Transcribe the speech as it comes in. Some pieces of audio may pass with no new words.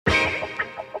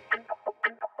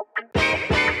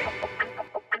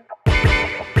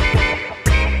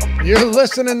You're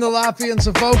listening to Loughy and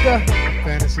Savoca,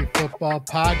 Fantasy Football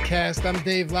Podcast. I'm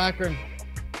Dave Loughren.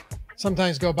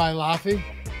 Sometimes go by Loughy.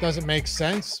 Doesn't make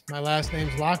sense. My last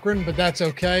name's Loughren, but that's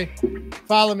okay.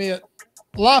 Follow me at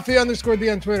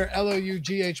Loughy_D on Twitter,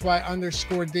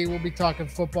 LOUGHY_D. We'll be talking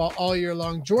football all year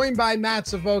long. Joined by Matt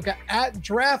Savoca at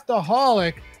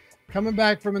Draftaholic, coming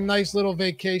back from a nice little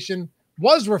vacation.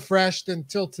 Was refreshed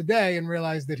until today and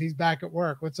realized that he's back at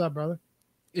work. What's up, brother?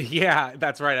 Yeah,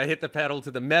 that's right. I hit the pedal to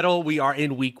the metal. We are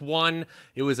in week 1.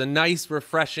 It was a nice,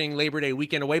 refreshing Labor Day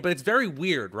weekend away, but it's very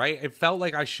weird, right? It felt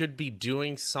like I should be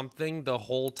doing something the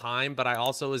whole time, but I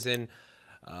also was in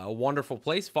a wonderful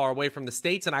place far away from the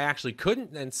States, and I actually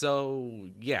couldn't. And so,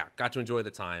 yeah, got to enjoy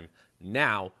the time.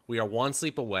 Now we are one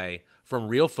sleep away from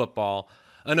real football.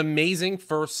 An amazing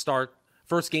first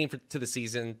game to the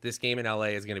season. This game in LA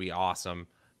is going to be awesome.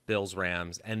 Bills,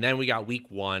 Rams. And then we got week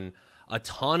 1. A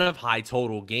ton of high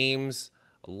total games,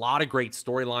 a lot of great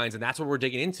storylines, and that's what we're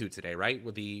digging into today, right?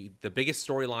 With the biggest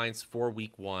storylines for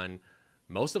week 1.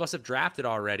 Most of us have drafted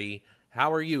already.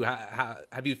 How are you?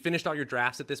 Have you finished all your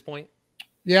drafts at this point?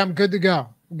 Yeah, I'm good to go.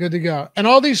 Good to go. And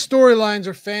all these storylines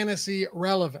are fantasy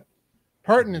relevant,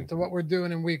 pertinent to what we're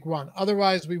doing in week 1.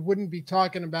 Otherwise, we wouldn't be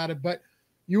talking about it, but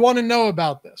you want to know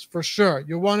about this for sure.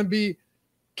 You want to be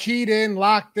keyed in,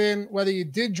 locked in, whether you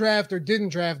did draft or didn't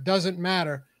draft, doesn't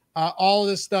matter. All of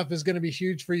this stuff is going to be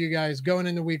huge for you guys going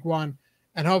into week 1,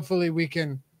 and hopefully we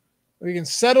can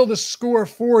settle the score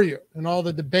for you and all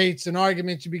the debates and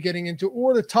arguments you'll be getting into,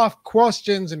 or the tough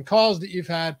questions and calls that you've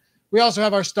had. We also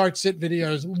have our start-sit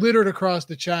videos littered across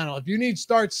the channel. If you need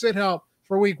start-sit help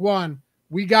for week 1,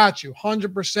 we got you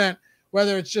 100%,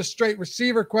 whether it's just straight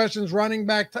receiver questions, running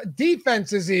back,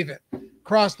 defenses even,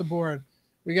 across the board.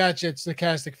 We got you at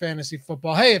Stokastic Fantasy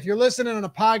Football. Hey, if you're listening on a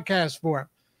podcast form,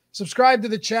 subscribe to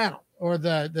the channel or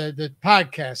the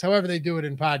podcast, however they do it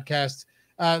in podcasts.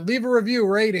 Leave a review,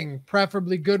 rating,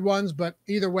 preferably good ones, but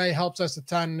either way helps us a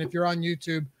ton. And if you're on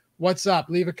YouTube, what's up?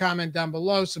 Leave a comment down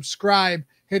below, subscribe,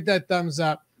 hit that thumbs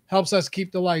up. Helps us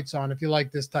keep the lights on if you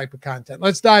like this type of content.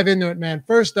 Let's dive into it, man.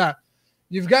 First up,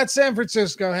 you've got San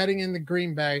Francisco heading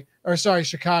into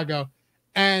Chicago,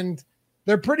 and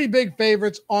they're pretty big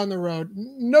favorites on the road.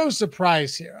 No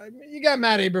surprise here. I mean, you got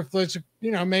Matt Eberflus,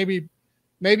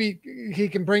 maybe he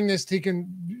can bring this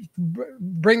team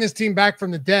back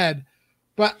from the dead,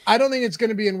 but I don't think it's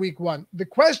going to be in week 1. The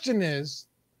question is,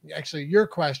 actually your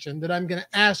question that I'm going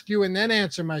to ask you and then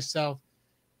answer myself,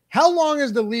 how long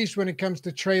is the leash when it comes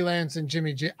to Trey Lance and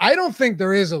Jimmy G? I don't think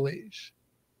there is a leash.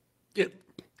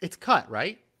 It's cut,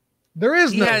 right? There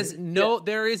is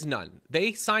There is none.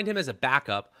 They signed him as a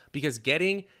backup because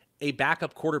getting a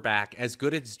backup quarterback as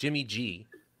good as Jimmy G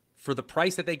for the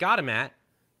price that they got him at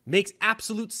makes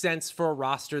absolute sense for a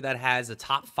roster that has a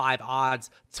top 5 odds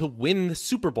to win the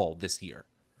Super Bowl this year.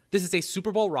 This is a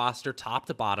Super Bowl roster, top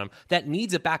to bottom, that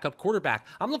needs a backup quarterback.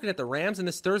 I'm looking at the Rams in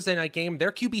this Thursday night game.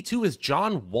 Their QB2 is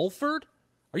John Wolford.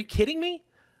 Are you kidding me?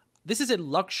 This is a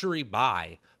luxury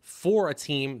buy for a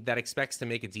team that expects to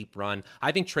make a deep run.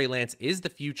 I think Trey Lance is the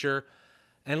future.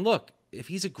 And look, if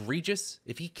he's egregious,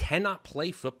 if he cannot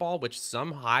play football, which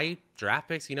some high draft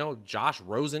picks, Josh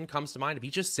Rosen comes to mind, if he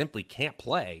just simply can't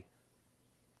play,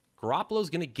 Garoppolo's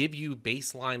going to give you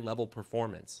baseline level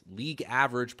performance, league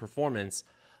average performance.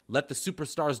 Let the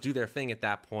superstars do their thing at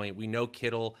that point. We know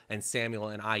Kittle and Samuel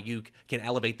and Ayuk can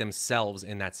elevate themselves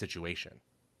in that situation.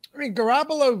 I mean,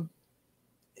 Garoppolo,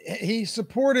 he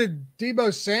supported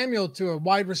Deebo Samuel to a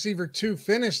wide receiver 2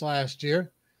 finish last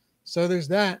year. So there's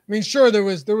that. I mean, sure, there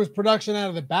was production out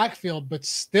of the backfield, but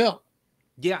still.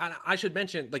 Yeah, and I should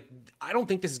mention, I don't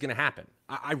think this is going to happen.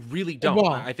 I really don't.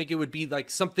 I think it would be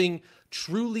something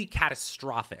truly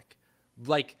catastrophic.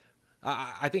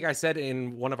 I think I said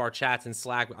in one of our chats in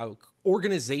Slack,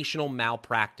 organizational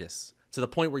malpractice to the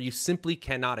point where you simply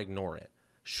cannot ignore it.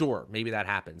 Sure, maybe that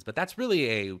happens, but that's really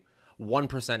a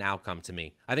 1% outcome to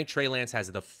me. I think Trey Lance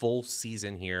has the full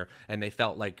season here, and they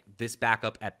felt like this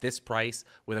backup at this price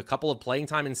with a couple of playing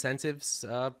time incentives,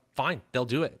 fine, they'll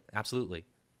do it. Absolutely.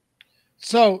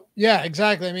 So, yeah,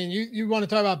 exactly. I mean, you want to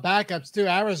talk about backups too.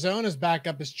 Arizona's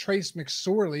backup is Trace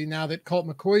McSorley now that Colt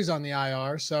McCoy's on the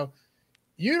IR. So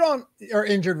or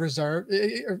injured reserve.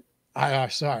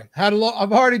 Sorry.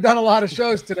 I've already done a lot of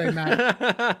shows today,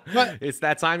 Matt. But it's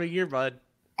that time of year, bud.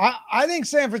 I think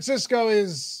San Francisco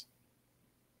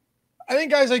I think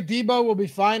guys like Deebo will be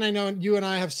fine. I know you and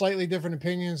I have slightly different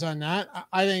opinions on that.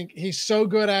 I think he's so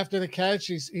good after the catch.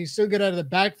 He's so good out of the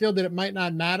backfield that it might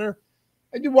not matter.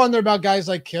 I do wonder about guys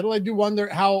like Kittle. I do wonder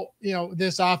how,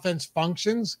 this offense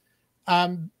functions.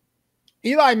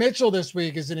 Eli Mitchell this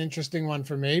week is an interesting one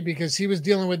for me because he was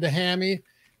dealing with the hammy.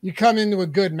 you come into a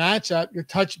good matchup, you're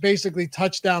basically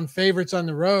touchdown favorites on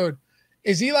the road.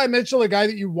 Is Eli Mitchell a guy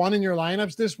that you won in your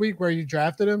lineups this week where you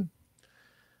drafted him?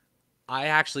 I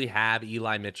actually have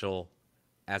Eli Mitchell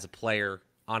as a player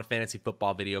on a fantasy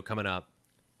football video coming up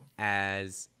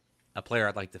as a player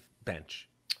I'd like to bench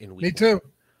in week. Me too.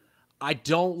 I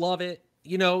don't love it.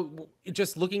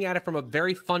 Just looking at it from a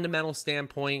very fundamental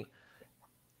standpoint,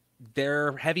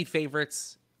 they're heavy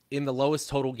favorites in the lowest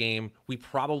total game. We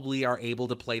probably are able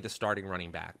to play the starting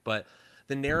running back, but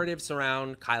the narratives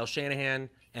around Kyle Shanahan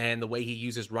and the way he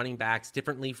uses running backs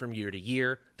differently from year to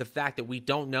year, the fact that we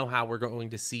don't know how we're going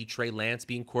to see Trey Lance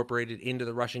be incorporated into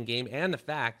the rushing game, and the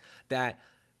fact that,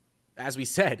 as we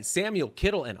said, Samuel,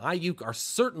 Kittle, and Ayuk are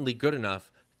certainly good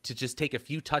enough to just take a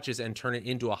few touches and turn it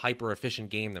into a hyper-efficient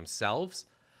game themselves.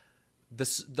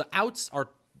 The outs are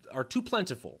too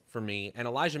plentiful for me, and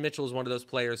Elijah Mitchell is one of those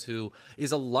players who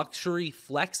is a luxury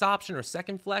flex option or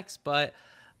second flex, but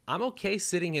I'm okay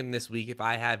sitting him this week if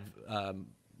I have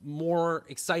more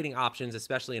exciting options,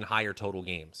 especially in higher total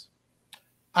games.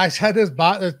 I had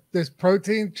this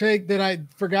protein shake that I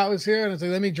forgot was here, and I was like,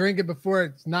 let me drink it before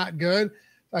it's not good.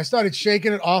 I started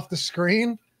shaking it off the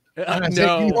screen. And I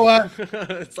said, you know what?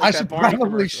 Like I should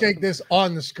probably shake this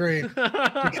on the screen.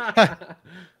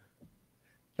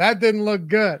 That didn't look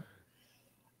good.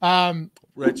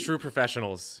 We're true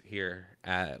professionals here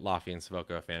at Loughy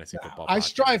Savoca Fantasy Football Podcast. I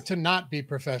strive to not be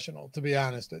professional, to be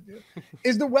honest with you.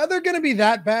 Is the weather going to be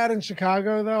that bad in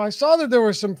Chicago, though? I saw that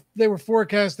they were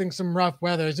forecasting some rough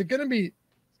weather. Is it going to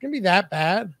be that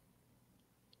bad?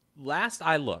 Last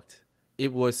I looked,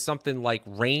 it was something like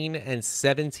rain and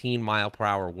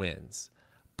 17-mile-per-hour winds.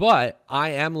 But I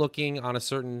am looking on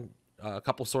a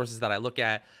couple sources that I look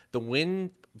at. The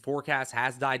wind forecast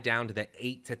has died down to the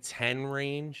 8 to 10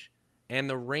 range, and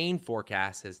the rain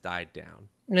forecast has died down.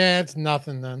 Yeah, it's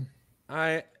nothing then.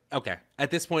 Okay.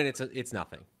 At this point, it's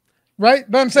nothing. Right?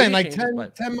 But I'm saying like 10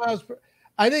 miles per.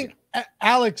 I think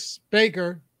Alex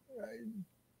Baker,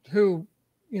 who,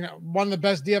 one of the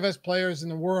best DFS players in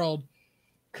the world,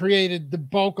 created the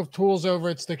bulk of tools over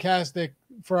at Stokastic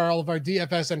for all of our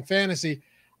DFS and fantasy.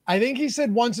 I think he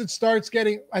said once it starts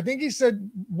getting, I think he said,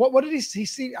 what did he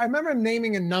see? I remember him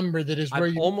naming a number that is where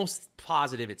I'm almost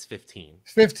positive it's 15.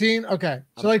 15? Okay.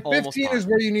 So like 15 is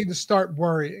where you need to start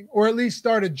worrying, or at least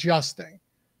start adjusting.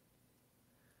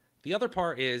 The other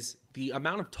part is the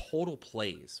amount of total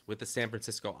plays with the San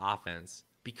Francisco offense,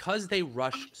 because they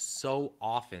rush so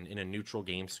often in a neutral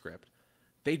game script.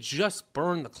 They just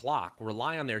burn the clock,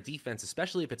 rely on their defense,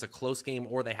 especially if it's a close game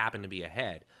or they happen to be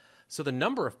ahead. So the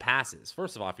number of passes,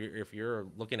 first of all, if you're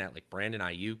looking at like Brandon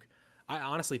Ayuk, I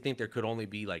honestly think there could only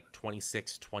be like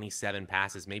 26, 27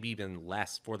 passes, maybe even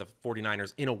less for the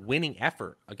 49ers in a winning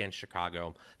effort against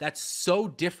Chicago. That's so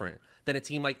different than a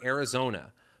team like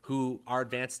Arizona, who our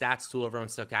advanced stats tool over on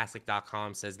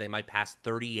Stokastic.com says they might pass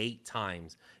 38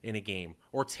 times in a game,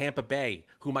 or Tampa Bay,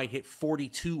 who might hit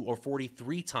 42 or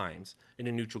 43 times in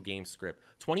a neutral game script.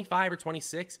 25 or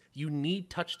 26, you need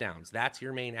touchdowns. That's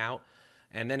your main out.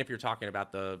 And then if you're talking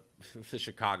about the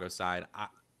Chicago side,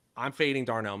 I'm fading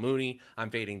Darnell Mooney. I'm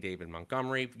fading David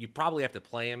Montgomery. You probably have to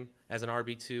play him as an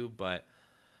RB2, but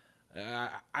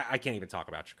I can't even talk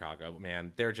about Chicago,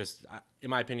 man. They're just, in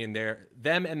my opinion,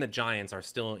 them and the Giants are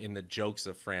still in the jokes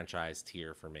of franchise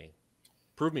tier for me.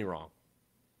 Prove me wrong.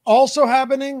 Also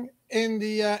happening in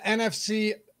the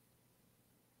NFC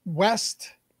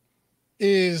West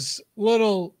is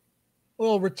little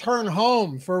return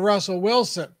home for Russell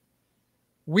Wilson.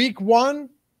 Week 1,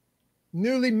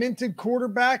 newly minted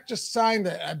quarterback just signed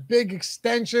a big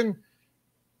extension.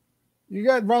 You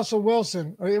got Russell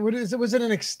Wilson. Was it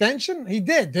an extension? He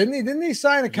did, didn't he? Didn't he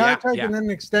sign a contract and then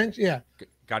an extension? Yeah.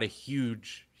 Got a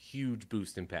huge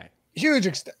boost in pay. Huge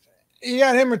extension. You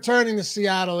got him returning to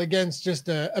Seattle against just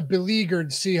a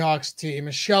beleaguered Seahawks team,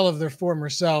 a shell of their former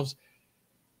selves.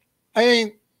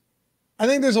 I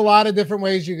think there's a lot of different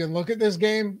ways you can look at this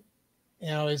game.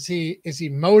 Is he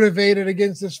motivated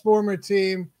against this former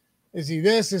team? Is he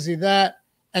this? Is he that?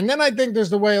 And then I think there's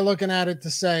the way of looking at it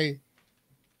to say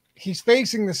he's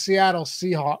facing the Seattle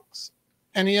Seahawks,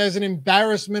 and he has an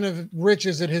embarrassment of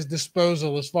riches at his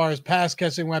disposal as far as pass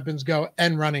catching weapons go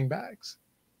and running backs.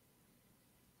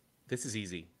 This is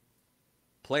easy.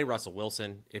 Play Russell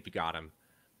Wilson if you got him.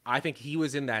 I think he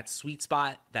was in that sweet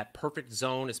spot, that perfect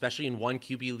zone, especially in one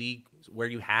QB league where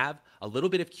you have a little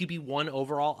bit of QB1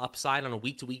 overall upside on a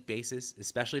week-to-week basis,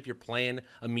 especially if you're playing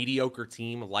a mediocre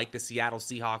team like the Seattle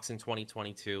Seahawks in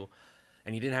 2022,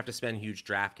 and you didn't have to spend huge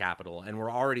draft capital. And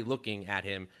we're already looking at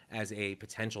him as a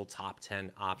potential top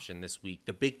 10 option this week.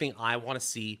 The big thing I want to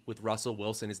see with Russell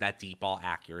Wilson is that deep ball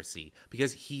accuracy,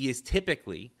 because he is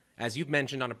typically, As you've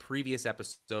mentioned on a previous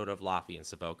episode of Loughy and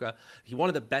Savoca, he's one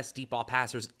of the best deep ball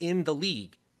passers in the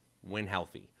league when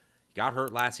healthy. He got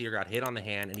hurt last year, got hit on the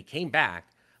hand, and he came back,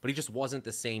 but he just wasn't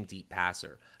the same deep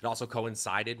passer. It also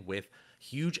coincided with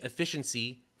huge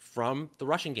efficiency from the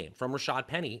rushing game, from Rashad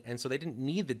Penny, and so they didn't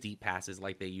need the deep passes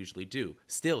like they usually do.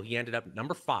 Still, he ended up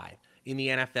number 5 in the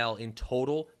NFL in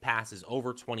total passes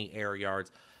over 20 air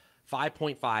yards,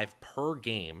 5.5 per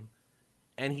game,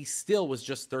 and he still was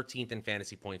just 13th in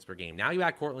fantasy points per game. Now you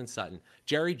add Cortland Sutton,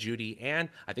 Jerry Jeudy, and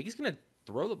I think he's going to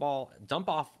throw the ball, dump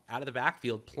off out of the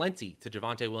backfield plenty to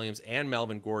Javonte Williams and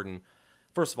Melvin Gordon.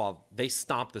 First of all, they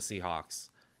stomped the Seahawks,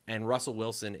 and Russell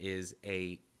Wilson is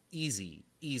a easy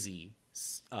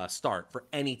start for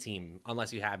any team,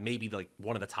 unless you have maybe like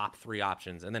one of the top 3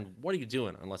 options. And then what are you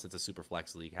doing unless it's a super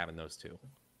flex league having those 2?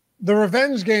 The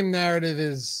revenge game narrative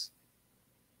is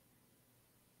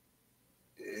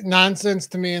nonsense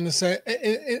to me in the same.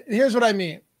 Here's what I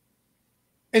mean.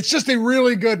 It's just a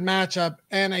really good matchup,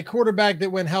 and a quarterback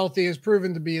that, when healthy, has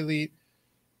proven to be elite.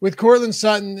 With Cortland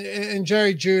Sutton and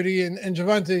Jerry Jeudy and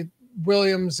Javonte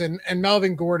Williams and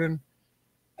Melvin Gordon,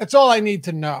 that's all I need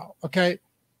to know. Okay.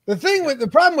 The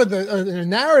problem with the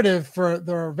narrative for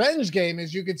the revenge game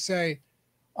is you could say,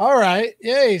 all right,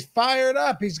 yeah, he's fired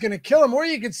up, he's going to kill him. Or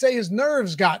you could say his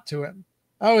nerves got to him.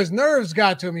 Oh, his nerves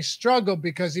got to him. He struggled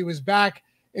because he was back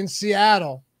in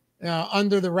Seattle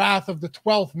under the wrath of the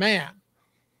 12th man.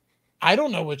 I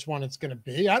don't know which one it's going to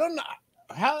be. I don't know.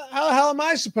 How the hell am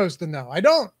I supposed to know? I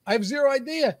don't. I have zero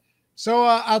idea. So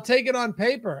I'll take it on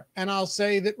paper, and I'll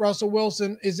say that Russell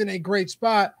Wilson is in a great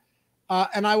spot,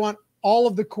 and I want all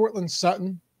of the Cortland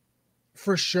Sutton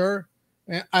for sure.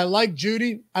 I like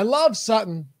Jeudy. I love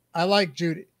Sutton. I like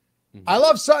Jeudy. Mm-hmm. I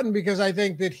love Sutton because I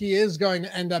think that he is going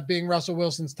to end up being Russell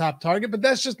Wilson's top target, but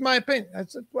that's just my opinion.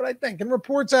 That's what I think. And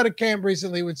reports out of camp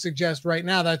recently would suggest right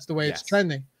now that's the way it's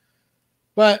trending.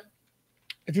 But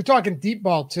if you're talking deep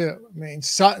ball too, I mean,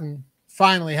 Sutton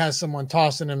finally has someone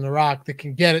tossing him the rock that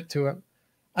can get it to him.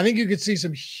 I think you could see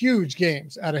some huge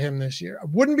games out of him this year. I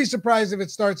wouldn't be surprised if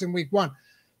it starts in week 1.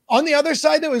 On the other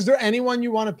side, though, is there anyone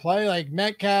you want to play like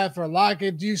Metcalf or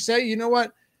Lockett? Do you say, you know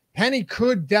what, Penny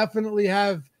could definitely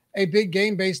have a big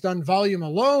game based on volume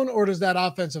alone, or does that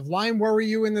offensive line worry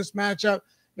you in this matchup? I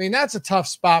mean, that's a tough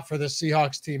spot for the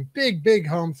Seahawks team. Big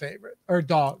home favorite or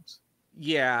dogs.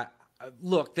 Yeah.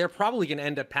 Look, they're probably going to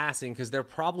end up passing because they're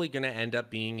probably going to end up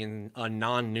being in a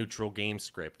non-neutral game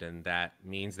script, and that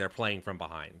means they're playing from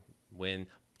behind. When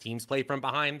teams play from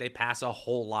behind, they pass a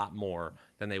whole lot more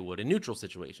than they would in neutral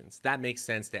situations. That makes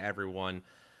sense to everyone.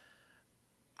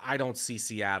 I don't see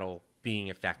Seattle being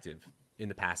effective in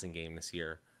the passing game this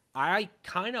year. I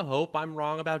kind of hope I'm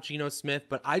wrong about Geno Smith,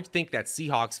 but I think that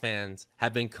Seahawks fans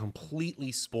have been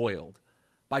completely spoiled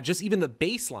by just even the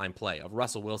baseline play of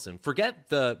Russell Wilson. Forget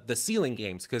the ceiling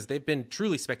games, because they've been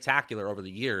truly spectacular over the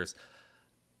years.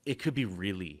 It could be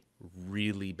really,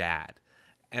 really bad.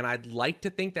 And I'd like to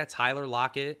think that Tyler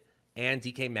Lockett and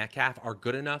DK Metcalf are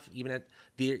good enough, even at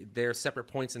their separate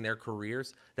points in their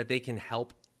careers, that they can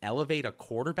help elevate a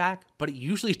quarterback, but it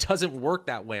usually doesn't work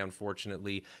that way,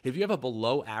 unfortunately. If you have a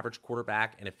below average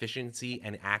quarterback in efficiency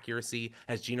and accuracy,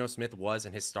 as Geno Smith was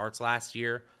in his starts last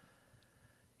year,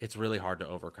 it's really hard to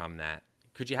overcome that.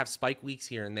 Could you have spike weeks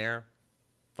here and there?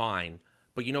 Fine.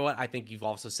 But you know what? I think you've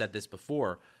also said this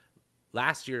before.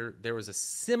 Last year, there was a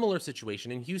similar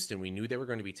situation in Houston. We knew they were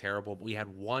going to be terrible, but we had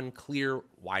one clear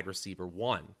wide receiver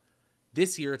one.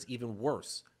 This year, it's even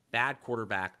worse. Bad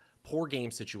quarterback, poor game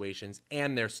situations,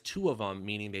 and there's 2 of them,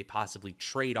 meaning they possibly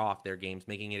trade off their games,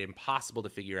 making it impossible to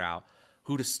figure out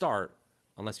who to start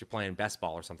unless you're playing best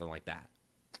ball or something like that.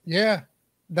 Yeah,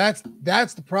 that's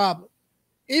the problem.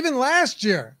 Even last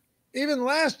year,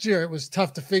 it was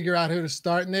tough to figure out who to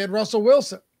start, and they had Russell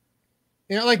Wilson.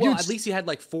 You know, like, well, at least you had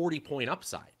like 40-point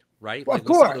upside, right? Well, like of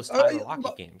course, those Tyler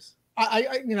Lockett games.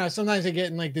 I sometimes I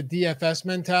get in like the DFS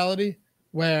mentality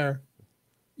where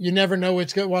you never know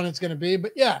which one it's going to be.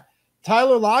 But yeah,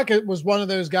 Tyler Lockett was one of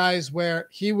those guys where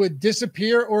he would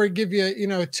disappear or he'd give you,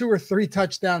 a 2 or 3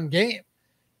 touchdown game.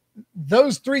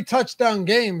 Those 3 touchdown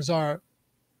games are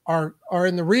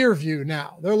in the rear view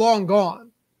now. They're long gone.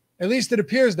 At least it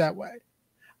appears that way.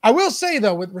 I will say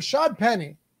though, with Rashad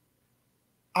Penny,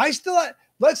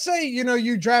 let's say,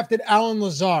 you drafted Alan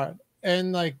Lazard,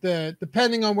 and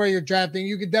depending on where you're drafting,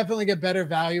 you could definitely get better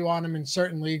value on him in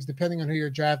certain leagues, depending on who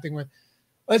you're drafting with.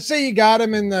 Let's say you got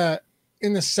him in the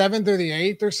 7th or the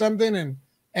 8th or something,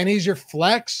 and he's your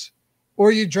flex,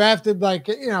 or you drafted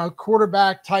a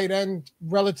quarterback, tight end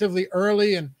relatively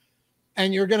early,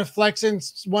 and you're going to flex in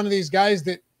one of these guys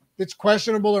that's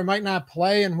questionable or might not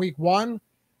play in week 1.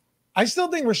 I still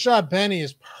think Rashad Penny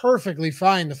is perfectly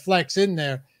fine to flex in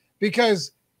there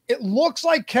because it looks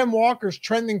like Ken Walker's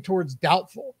trending towards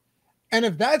doubtful. And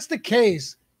if that's the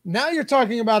case, now you're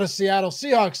talking about a Seattle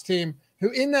Seahawks team who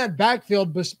in that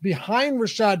backfield behind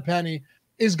Rashad Penny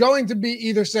is going to be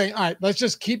either saying, all right, let's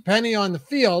just keep Penny on the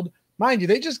field. Mind you,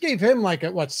 they just gave him like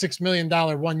a, $6 million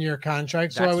 1-year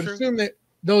contract. So I would assume that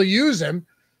they'll use him.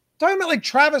 Talking about like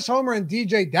Travis Homer and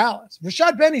DJ Dallas.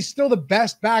 Rashad Penny's still the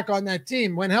best back on that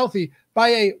team when healthy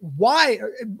by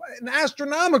an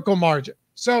astronomical margin.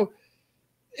 So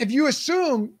if you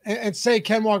assume and say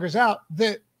Ken Walker's out,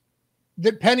 that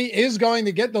Penny is going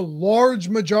to get the large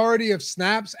majority of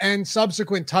snaps and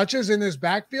subsequent touches in this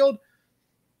backfield,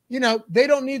 they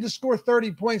don't need to score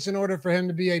 30 points in order for him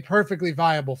to be a perfectly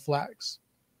viable flex.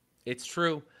 It's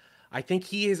true. I think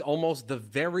he is almost the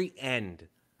very end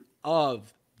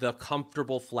of the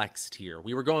comfortable flex tier.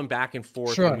 We were going back and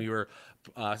forth when we were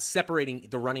separating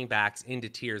the running backs into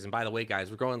tiers. And by the way,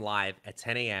 guys, we're going live at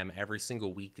 10 a.m. every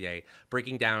single weekday,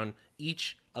 breaking down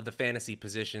each of the fantasy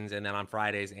positions, and then on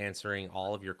Fridays answering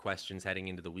all of your questions heading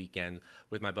into the weekend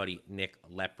with my buddy Nick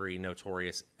Lepre,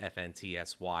 Notorious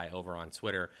FNTSY, over on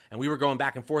Twitter. And we were going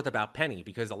back and forth about Penny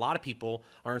because a lot of people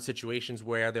are in situations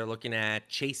where they're looking at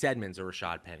Chase Edmonds or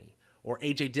Rashad Penny, or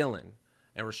AJ Dillon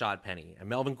and Rashad Penny, and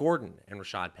Melvin Gordon and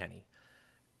Rashad Penny.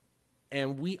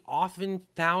 And we often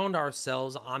found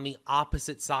ourselves on the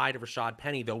opposite side of Rashad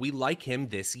Penny, though we like him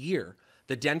this year.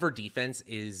 The Denver defense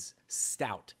is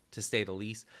stout, to say the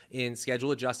least, in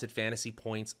schedule-adjusted fantasy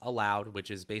points allowed,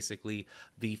 which is basically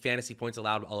the fantasy points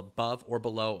allowed above or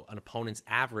below an opponent's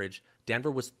average.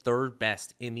 Denver was third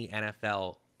best in the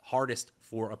NFL, hardest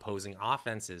for opposing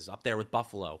offenses, up there with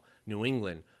Buffalo, New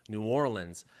England, New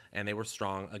Orleans, and they were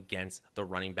strong against the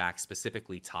running back,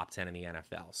 specifically top 10 in the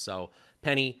NFL. So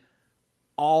Penny,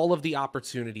 all of the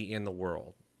opportunity in the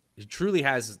world. He truly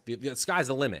has, the sky's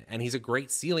the limit, and he's a great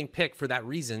ceiling pick for that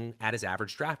reason at his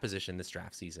average draft position this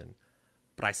draft season.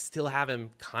 But I still have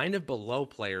him kind of below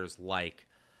players like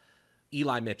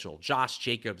Eli Mitchell, Josh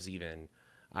Jacobs even.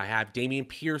 I have Dameon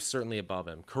Pierce certainly above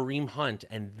him, Kareem Hunt,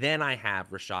 and then I have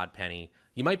Rashad Penny.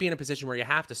 You might be in a position where you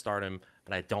have to start him,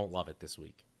 but I don't love it this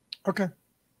week. Okay,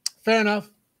 fair enough.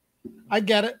 I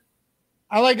get it.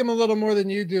 I like him a little more than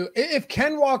you do. If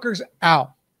Ken Walker's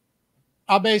out,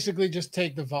 I'll basically just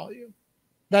take the volume.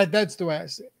 That's the way I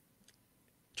see it.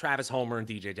 Travis Homer and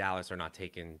DJ Dallas are not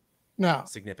taking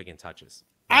significant touches.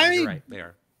 You're right, they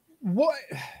are. What?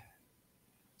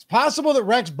 It's possible that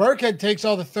Rex Burkhead takes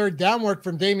all the third down work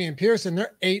from Dameon Pierce, and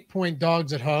they're 8-point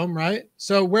dogs at home, right?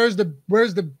 So where's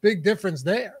the big difference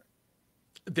there?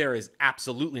 There is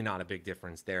absolutely not a big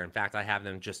difference there. In fact, I have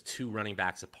them just 2 running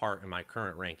backs apart in my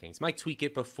current rankings. Might tweak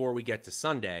it before we get to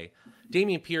Sunday.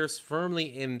 Dameon Pierce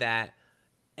firmly in that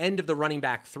end of the running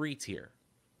back 3 tier.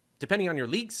 Depending on your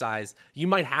league size, you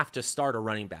might have to start a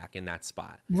running back in that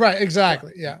spot. Right,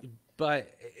 exactly, yeah.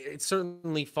 But it's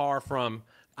certainly far from,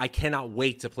 I cannot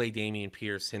wait to play Dameon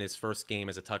Pierce in his first game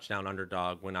as a touchdown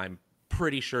underdog when I'm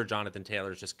pretty sure Jonathan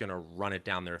Taylor is just going to run it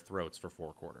down their throats for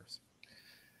 4 quarters.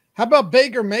 How about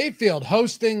Baker Mayfield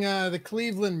hosting the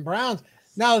Cleveland Browns?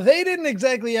 Now, they didn't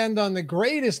exactly end on the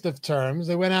greatest of terms.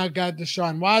 They went out, got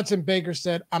Deshaun Watson. Baker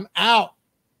said, I'm out.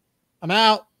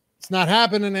 It's not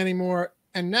happening anymore.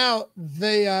 And now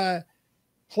they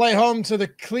play home to the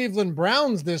Cleveland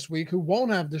Browns this week, who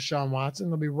won't have Deshaun Watson.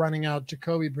 They'll be running out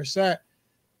Jacoby Brissett.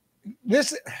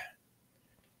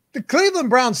 The Cleveland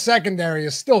Browns secondary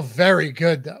is still very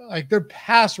good, though. Like, their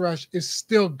pass rush is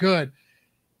still good.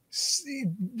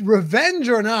 Revenge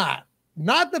or not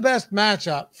the best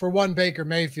matchup for one Baker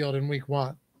Mayfield in week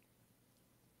 1.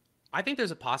 I think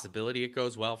there's a possibility it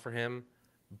goes well for him,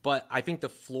 but I think the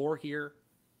floor here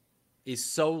is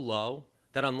so low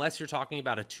that unless you're talking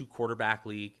about a 2-quarterback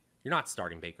league, you're not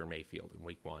starting Baker Mayfield in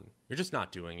week 1. You're just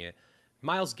not doing it.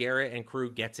 Myles Garrett and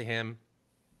crew get to him,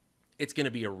 it's going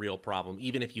to be a real problem,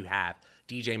 even if you have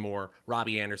DJ Moore,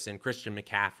 Robbie Anderson, Christian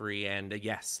McCaffrey, and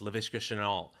yes, Laviska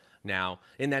Shenault. Now,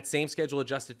 in that same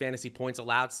schedule-adjusted fantasy points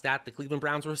allowed stat, the Cleveland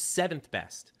Browns were 7th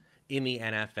best in the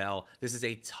NFL. This is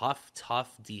a tough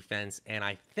defense, and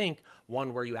I think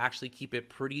one where you actually keep it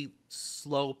pretty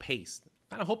slow-paced.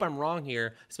 I hope I'm wrong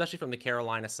here, especially from the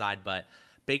Carolina side, but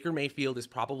Baker Mayfield is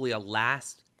probably a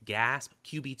last gasp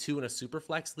QB2 in a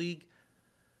Superflex league.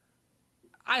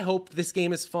 I hope this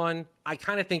game is fun. I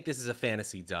kind of think this is a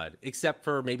fantasy dud, except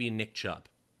for maybe Nick Chubb.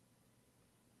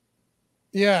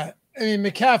 Yeah. I mean,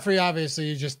 McCaffrey, obviously,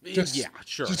 you just yeah,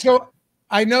 sure. Just go.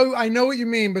 I know what you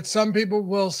mean, but some people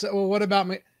will say, "Well, what about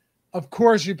me?" Of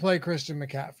course, you play Christian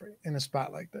McCaffrey in a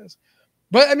spot like this.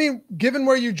 But I mean, given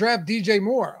where you draft DJ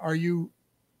Moore, are you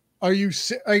Are you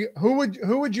like,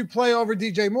 who would you play over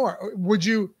DJ Moore?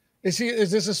 Is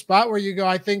this a spot where you go,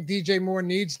 I think DJ Moore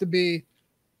needs to be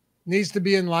in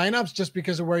lineups just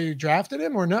because of where you drafted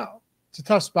him, or no? It's a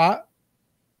tough spot.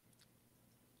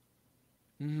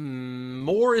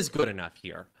 Moore is good enough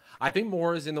here. I think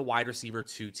Moore is in the wide receiver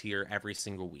 2 tier every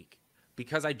single week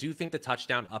because I do think the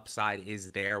touchdown upside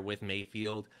is there with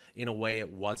Mayfield in a way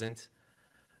it wasn't.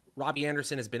 Robbie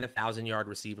Anderson has been a 1,000-yard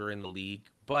receiver in the league,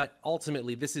 but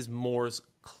ultimately this is Moore's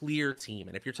clear team.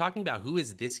 And if you're talking about who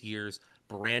is this year's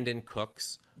Brandon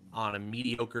Cooks on a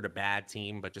mediocre to bad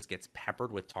team, but just gets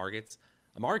peppered with targets,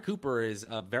 Amari Cooper is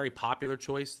a very popular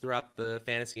choice throughout the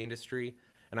fantasy industry.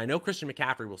 And I know Christian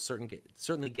McCaffrey will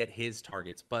certainly get his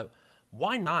targets, but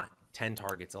why not 10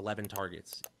 targets, 11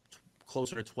 targets,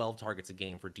 closer to 12 targets a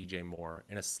game for DJ Moore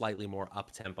in a slightly more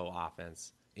up-tempo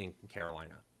offense in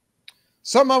Carolina?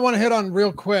 Something I want to hit on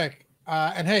real quick.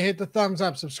 And hey, hit the thumbs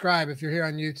up, subscribe if you're here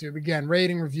on YouTube. Again,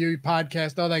 rating, review,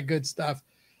 podcast, all that good stuff.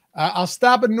 I'll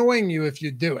stop annoying you if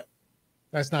you do it.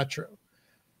 That's not true.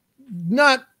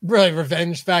 Not really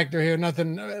revenge factor here.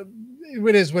 Nothing.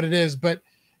 It is what it is. But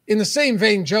in the same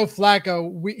vein, Joe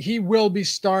Flacco, he will be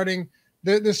starting.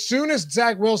 The soonest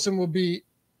Zach Wilson will be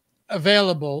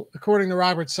available, according to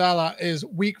Robert Saleh, is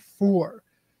week 4.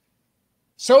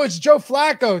 So it's Joe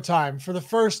Flacco time for the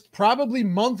first probably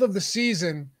month of the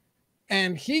season.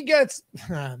 And he gets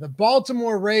the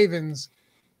Baltimore Ravens.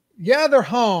 Yeah, they're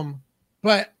home.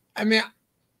 But, I mean,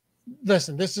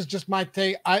 listen, this is just my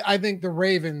take. I think the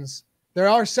Ravens, there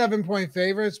are 7-point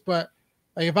favorites, but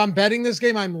like if I'm betting this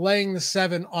game, I'm laying the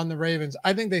 7 on the Ravens.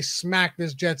 I think they smack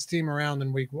this Jets team around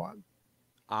in week 1.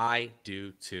 I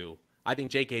do too. I think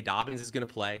J.K. Dobbins is going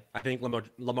to play. I think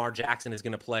Lamar Jackson is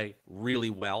going to play really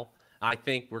well. I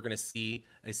think we're going to see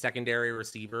a secondary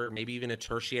receiver, maybe even a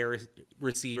tertiary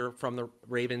receiver from the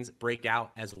Ravens break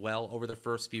out as well over the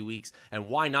first few weeks. And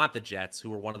why not the Jets,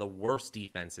 who are one of the worst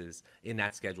defenses in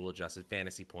that schedule-adjusted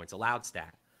fantasy points allowed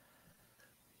stat?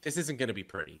 This isn't going to be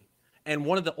pretty. And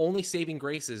one of the only saving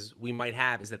graces we might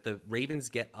have is that the Ravens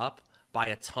get up by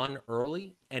a ton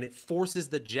early, and it forces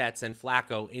the Jets and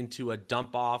Flacco into a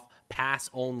dump-off,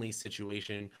 pass-only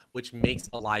situation, which makes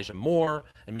Elijah Moore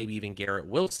and maybe even Garrett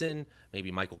Wilson, maybe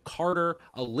Michael Carter,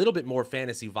 a little bit more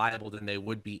fantasy viable than they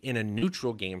would be in a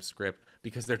neutral game script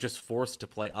because they're just forced to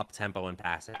play up-tempo and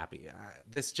pass-happy.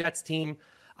 This Jets team,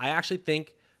 I actually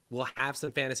think, will have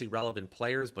some fantasy-relevant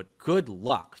players, but good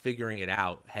luck figuring it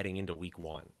out heading into week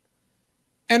 1.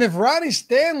 And if Ronnie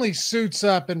Stanley suits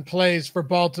up and plays for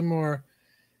Baltimore,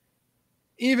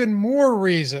 even more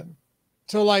reason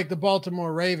to like the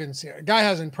Baltimore Ravens here. A guy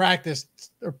hasn't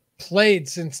practiced or played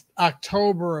since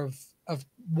October of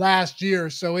last year.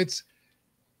 So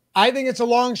I think it's a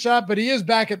long shot, but he is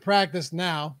back at practice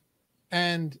now.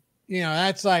 And,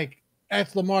 that's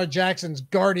Lamar Jackson's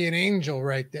guardian angel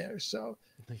right there. So,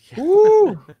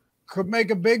 could make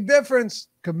a big difference.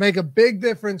 Could make a big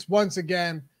difference once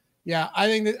again. Yeah, I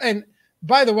think that. And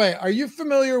by the way, are you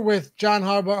familiar with John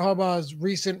Harbaugh's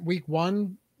recent week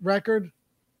 1 record?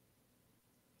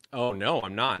 Oh, no,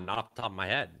 I'm not off the top of my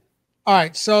head. All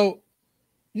right. So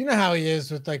you know how he is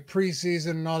with like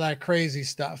preseason and all that crazy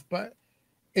stuff. But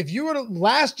if you were to,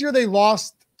 last year, they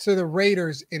lost to the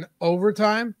Raiders in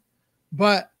overtime,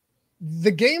 but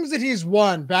the games that he's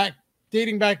won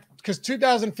dating back, because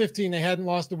 2015, they hadn't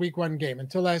lost a week 1 game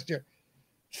until last year,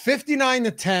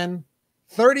 59-10,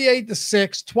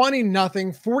 38-6,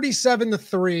 20-0,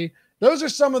 47-3. Those are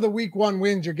some of the week 1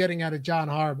 wins you're getting out of John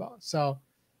Harbaugh. So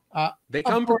they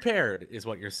come prepared, is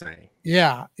what you're saying.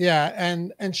 Yeah,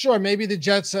 and sure, maybe the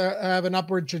Jets have an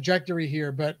upward trajectory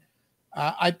here, but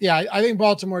I think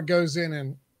Baltimore goes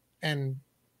in and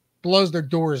blows their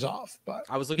doors off. But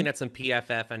I was looking at some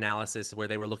PFF analysis where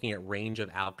they were looking at range of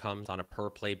outcomes on a per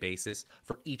play basis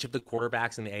for each of the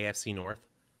quarterbacks in the AFC North,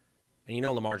 and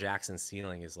Lamar Jackson's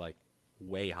ceiling is like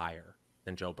way higher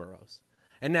than Joe Burrow's.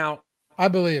 And now I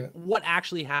believe it. What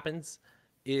actually happens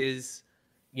is,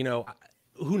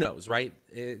 who knows, right?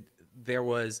 There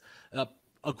was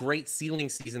a great ceiling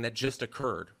season that just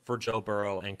occurred for Joe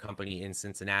Burrow and company in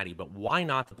Cincinnati, but why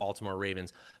not the Baltimore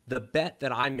Ravens? The bet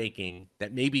that I'm making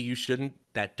that maybe you shouldn't,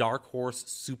 that dark horse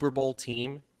Super Bowl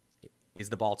team is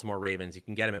the Baltimore Ravens. You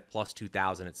can get them at plus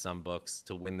 2,000 at some books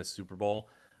to win the Super Bowl.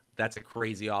 That's a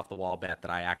crazy off-the-wall bet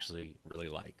that I actually really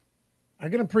like. I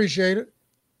can appreciate it.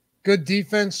 Good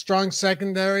defense, strong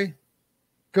secondary,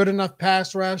 good enough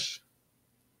pass rush,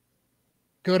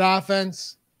 good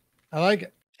offense. I like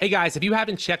it. Hey guys, if you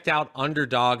haven't checked out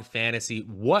Underdog Fantasy,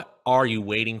 what are you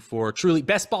waiting for? Truly,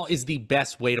 Best Ball is the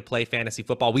best way to play fantasy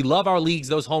football. We love our leagues,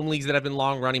 those home leagues that have been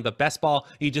long running, but Best Ball,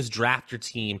 you just draft your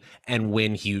team and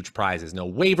win huge prizes. No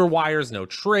waiver wires, no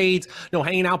trades, no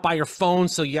hanging out by your phone,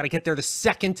 so you got to get there the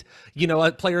second,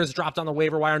 a player is dropped on the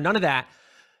waiver wire. None of that.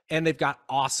 And they've got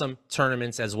awesome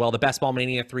tournaments as well. The Best Ball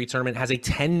Mania 3 tournament has a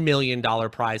 $10 million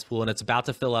prize pool, and it's about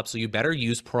to fill up, so you better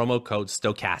use promo code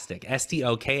Stokastic,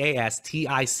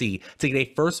 Stokastic, to get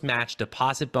a first match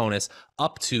deposit bonus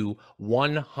up to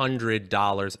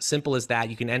 $100. Simple as that.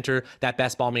 You can enter that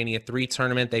Best Ball Mania 3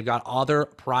 tournament. They've got other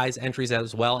prize entries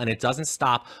as well, and it doesn't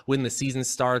stop when the season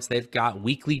starts. They've got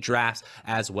weekly drafts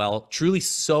as well. Truly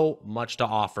so much to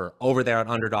offer over there at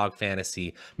Underdog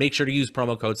Fantasy. Make sure to use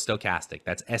promo code Stokastic.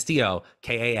 That's Stokastic.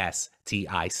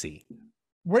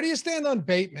 Where do you stand on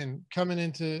Bateman coming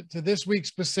into this week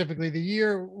specifically, the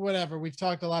year, whatever? We've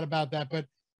talked a lot about that, but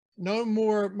no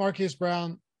more Marquise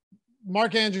Brown.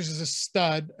 Mark Andrews is a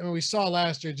stud. I mean, we saw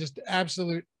last year, just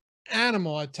absolute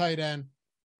animal at tight end.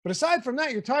 But aside from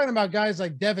that, you're talking about guys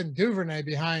like Devin Duvernay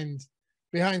behind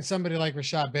somebody like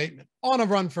Rashad Bateman on a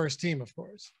run first team, of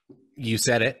course. You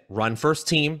said it, run first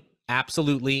team.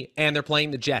 Absolutely. And they're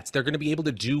playing the Jets. They're going to be able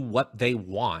to do what they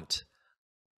want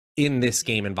in this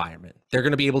game environment. They're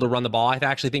going to be able to run the ball. I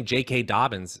actually think J.K.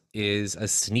 Dobbins is a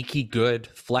sneaky good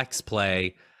flex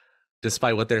play,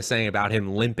 despite what they're saying about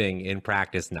him limping in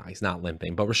practice. No, he's not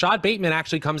limping. But Rashad Bateman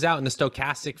actually comes out in the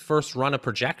Stokastic first run of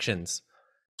projections.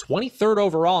 23rd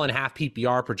overall in half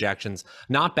PPR projections.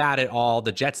 Not bad at all.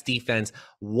 The Jets defense,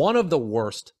 one of the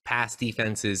worst pass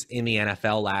defenses in the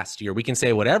NFL last year. We can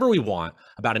say whatever we want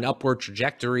about an upward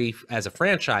trajectory as a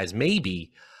franchise,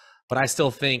 maybe, but I still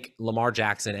think Lamar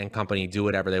Jackson and company do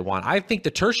whatever they want. I think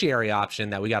the tertiary option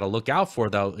that we got to look out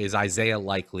for, though, is Isaiah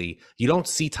Likely. You don't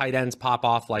see tight ends pop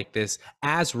off like this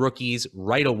as rookies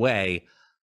right away.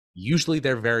 Usually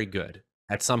they're very good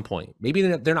at some point. Maybe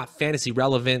they're not fantasy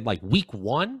relevant like week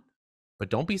one, but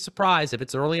don't be surprised if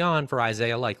it's early on for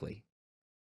Isaiah Likely.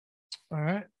 All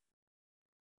right.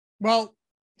 Well,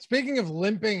 speaking of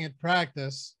limping at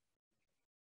practice,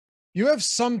 you have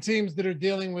some teams that are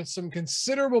dealing with some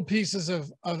considerable pieces of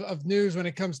news when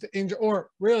it comes to injury,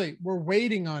 or really we're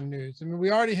waiting on news. I mean, we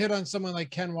already hit on someone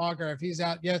like Ken Walker. If he's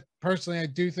out, yes, personally, I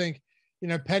do think,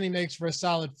 Penny makes for a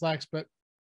solid flex, but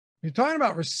you're talking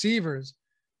about receivers.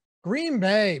 Green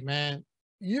Bay, man,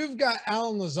 you've got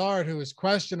Alan Lazard, who is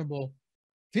questionable.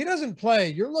 If he doesn't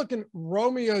play, you're looking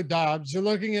Romeo Doubs. You're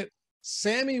looking at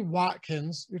Sammy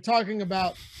Watkins. You're talking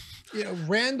about,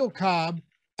 Randall Cobb.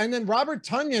 And then Robert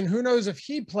Tonyan, who knows if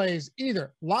he plays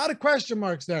either. A lot of question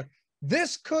marks there.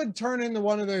 This could turn into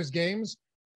one of those games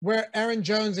where Aaron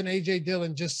Jones and A.J.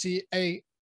 Dillon just see a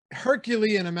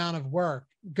Herculean amount of work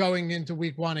going into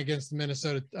week one against the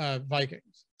Minnesota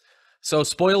Vikings. So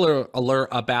spoiler alert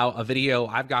about a video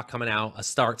I've got coming out, a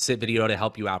start-sit video to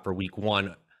help you out for week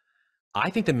one.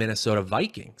 I think the Minnesota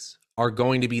Vikings are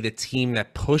going to be the team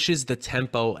that pushes the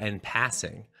tempo and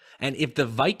passing. And if the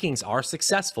Vikings are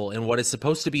successful in what is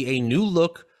supposed to be a new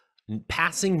look,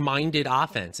 passing-minded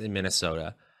offense in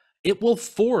Minnesota, it will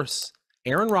force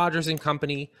Aaron Rodgers and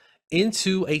company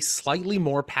into a slightly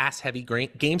more pass-heavy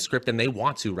game script than they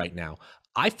want to right now.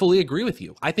 I fully agree with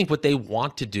you. I think what they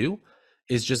want to do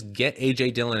is just get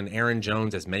A.J. Dillon and Aaron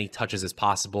Jones as many touches as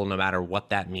possible, no matter what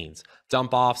that means.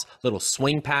 Dump offs, little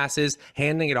swing passes,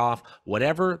 handing it off,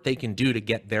 whatever they can do to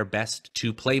get their best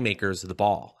two playmakers the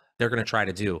ball, they're going to try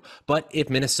to do. But if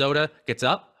Minnesota gets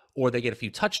up or they get a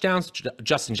few touchdowns,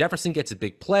 Justin Jefferson gets a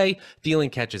big play,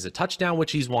 Thielen catches a touchdown,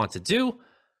 which he's wants to do,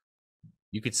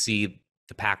 you could see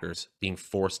the Packers being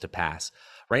forced to pass.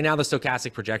 Right now, the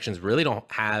Stokastic projections really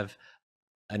don't have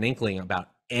an inkling about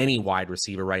any wide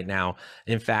receiver right now.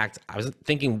 In fact, I was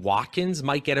thinking Watkins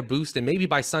might get a boost, and maybe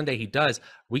by Sunday he does.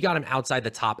 We got him outside the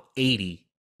top 80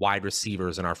 wide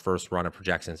receivers in our first run of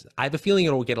projections. I have a feeling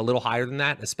it'll get a little higher than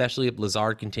that, especially if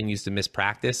Lazard continues to miss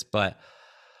practice. But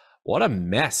what a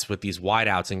mess with these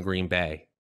wideouts in Green Bay.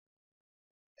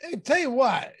 Hey, tell you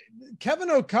what,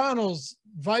 Kevin O'Connell's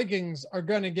Vikings are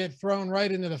going to get thrown right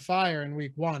into the fire in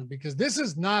week one, because this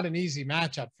is not an easy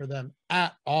matchup for them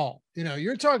at all.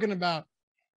 You're talking about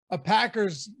a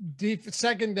Packers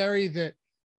secondary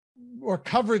or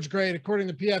coverage grade, according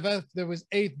to PFF, that was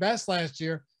 8th best last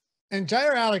year. And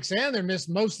Jair Alexander missed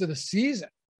most of the season.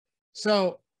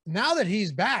 So now that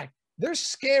he's back, they're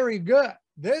scary good.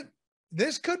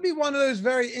 This could be one of those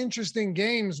very interesting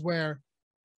games where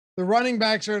the running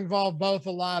backs are involved both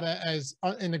a lot as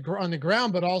on the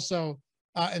ground, but also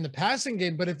in the passing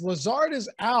game. But if Lazard is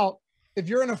out, if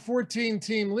you're in a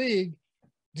 14-team league,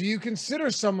 do you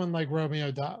consider someone like Romeo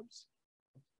Doubs?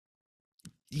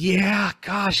 Yeah,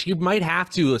 gosh, you might have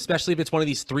to, especially if it's one of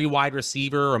these 3 wide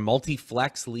receiver or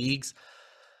multi-flex leagues.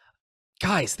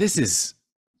 Guys, this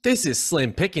is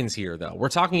slim pickings here, though. We're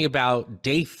talking about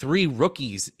day 3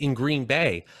 rookies in Green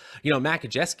Bay. Matt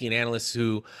Kajeski, an analyst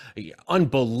who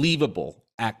unbelievable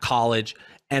at college,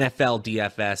 NFL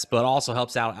DFS, but also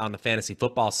helps out on the fantasy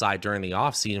football side during the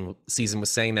offseason,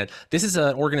 was saying that this is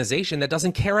an organization that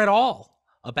doesn't care at all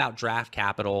about draft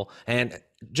capital and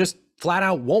just flat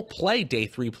out won't play day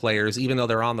 3 players, even though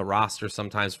they're on the roster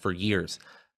sometimes for years.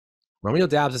 Romeo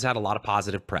Doubs has had a lot of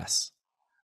positive press,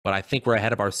 but I think we're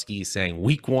ahead of our skis saying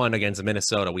week 1 against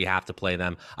Minnesota, we have to play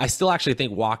them. I still actually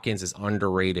think Watkins is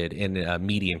underrated in a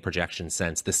median projection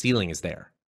sense. The ceiling is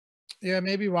there. Yeah,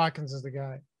 maybe Watkins is the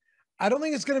guy. I don't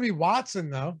think it's going to be Watson,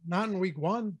 though. Not in week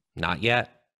 1. Not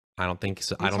yet. I don't think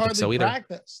so. He's I don't think so either.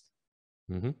 Practiced.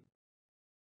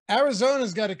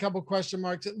 Arizona's got a couple question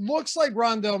marks. It looks like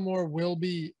Rondale Moore will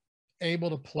be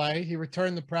able to play. He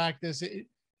returned to practice. It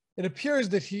appears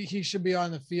that he should be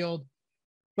on the field,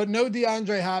 but no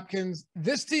DeAndre Hopkins.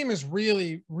 This team is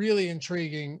really, really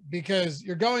intriguing because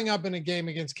you're going up in a game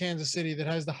against Kansas City that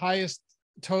has the highest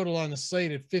total on the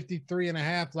slate at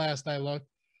 53.5 last I looked.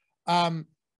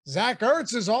 Zach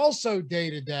Ertz is also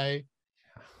day-to-day.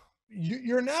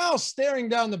 You're now staring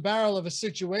down the barrel of a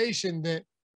situation that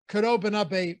could open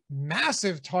up a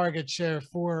massive target share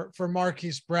for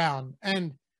Marquise Brown.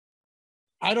 And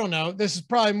I don't know, this is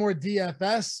probably more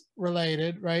DFS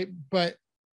related, right? But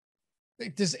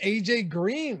does AJ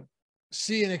Green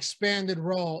see an expanded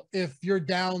role if you're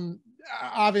down?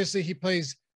 Obviously he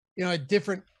plays, a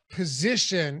different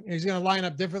position. He's going to line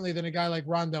up differently than a guy like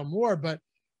Rondale Moore, but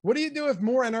what do you do if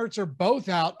Moore and Ertz are both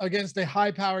out against a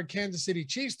high-powered Kansas City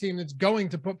Chiefs team that's going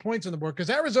to put points on the board? Because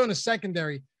Arizona's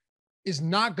secondary is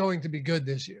not going to be good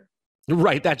this year.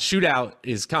 Right. That shootout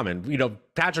is coming.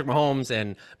 Patrick Mahomes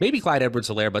and maybe Clyde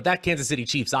Edwards-Helaire, but that Kansas City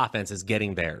Chiefs offense is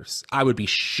getting theirs. I would be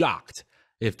shocked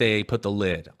if they put the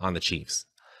lid on the Chiefs.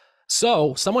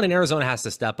 So someone in Arizona has to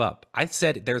step up. I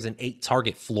said there's an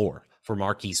 8-target floor for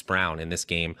Marquise Brown in this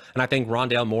game. And I think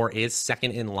Rondale Moore is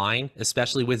second in line,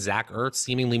 especially with Zach Ertz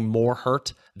seemingly more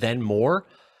hurt than Moore.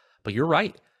 But you're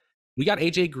right. We got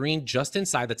AJ Green just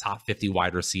inside the top 50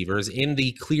 wide receivers in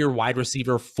the clear wide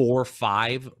receiver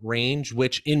 4-5 range,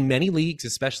 which in many leagues,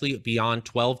 especially beyond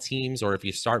 12 teams, or if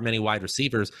you start many wide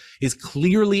receivers, is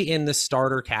clearly in the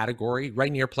starter category,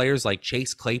 right near players like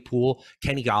Chase Claypool,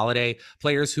 Kenny Golladay,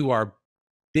 players who are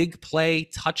big play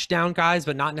touchdown guys,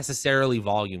 but not necessarily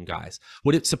volume guys.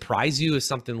 Would it surprise you if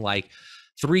something like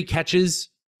 3 catches,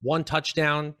 1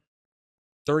 touchdown,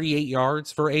 38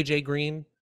 yards for AJ Green?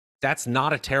 That's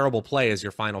not a terrible play as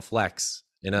your final flex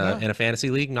in a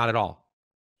fantasy league. Not at all.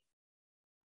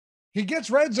 He gets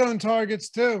red zone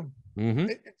targets too. Mm-hmm.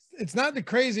 It's not the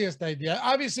craziest idea.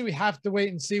 Obviously, we have to wait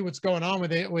and see what's going on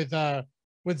with it with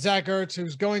Zach Ertz,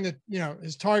 who's going to,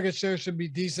 his target share should be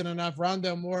decent enough.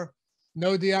 Rondale Moore,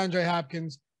 no DeAndre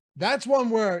Hopkins. That's one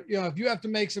where, if you have to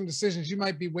make some decisions, you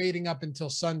might be waiting up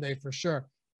until Sunday for sure.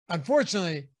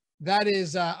 Unfortunately, that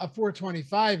is a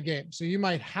 425 game. So you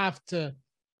might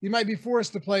be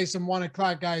forced to play some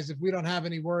 1:00 guys if we don't have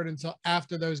any word until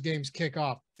after those games kick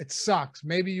off. It sucks.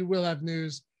 Maybe you will have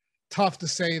news. Tough to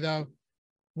say though.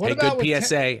 Hey, good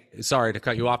PSA. Sorry to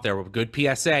cut you off there. But good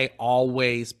PSA.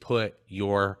 Always put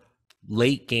your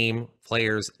late game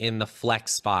players in the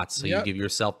flex spots so you give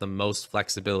yourself the most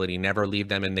flexibility. Never leave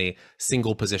them in the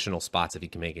single positional spots if you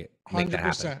can make that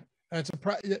happen. That's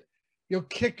you'll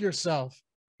kick yourself.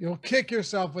 You'll kick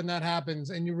yourself when that happens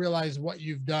and you realize what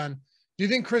you've done. Do you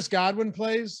think Chris Godwin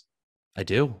plays? I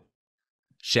do.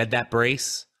 Shed that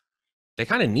brace. They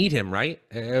kind of need him, right?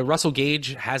 Russell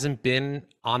Gage hasn't been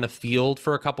on the field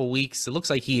for a couple weeks. It looks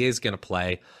like he is going to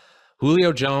play.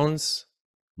 Julio Jones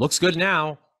looks good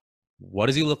now. What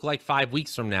does he look like 5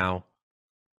 weeks from now?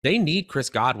 They need Chris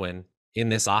Godwin in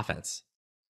this offense.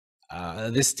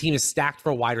 This team is stacked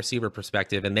from a wide receiver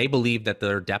perspective, and they believe that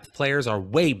their depth players are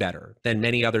way better than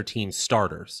many other teams'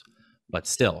 starters. But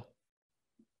still,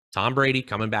 Tom Brady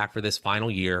coming back for this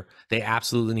final year. They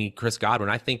absolutely need Chris Godwin.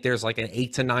 I think there's like an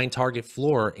 8 to 9 target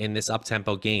floor in this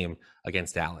up-tempo game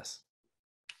against Dallas.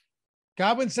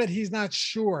 Godwin said he's not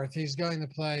sure if he's going to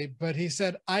play, but he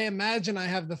said, I imagine I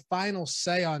have the final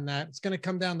say on that. It's going to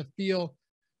come down to feel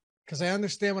because I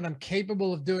understand what I'm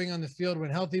capable of doing on the field when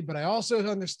healthy, but I also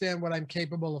understand what I'm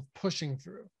capable of pushing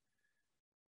through.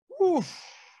 Oof.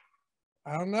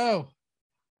 I don't know.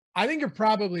 I think you're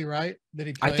probably right that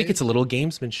he plays. I think it's a little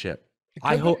gamesmanship.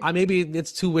 Maybe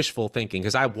it's too wishful thinking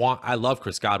because I love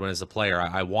Chris Godwin as a player.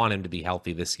 I want him to be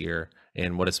healthy this year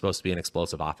in what is supposed to be an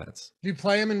explosive offense. Do you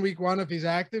play him in week 1 if he's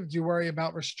active? Do you worry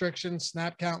about restrictions,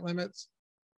 snap count limits?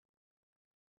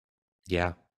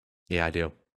 Yeah. Yeah, I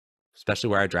do. Especially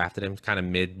where I drafted him, kind of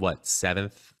mid, what,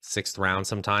 7th, 6th round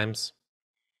sometimes.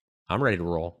 I'm ready to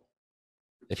roll.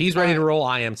 If he's ready to roll,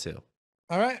 I am too.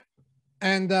 All right.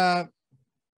 And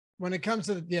when it comes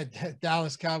to the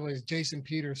Dallas Cowboys, Jason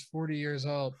Peters, 40 years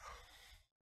old.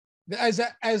 As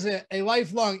a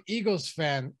lifelong Eagles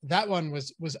fan, that one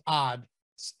was odd,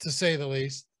 to say the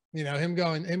least. You know, him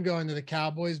going to the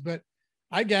Cowboys, but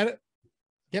I get it.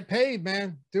 Get paid,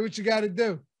 man. Do what you got to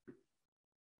do.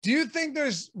 Do you think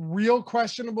there's real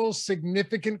questionables,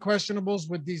 significant questionables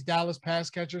with these Dallas pass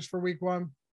catchers for week 1?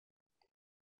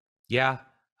 Yeah,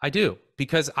 I do,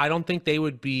 because I don't think they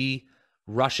would be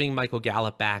rushing Michael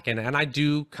Gallup back. And I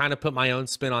do kind of put my own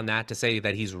spin on that to say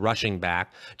that he's rushing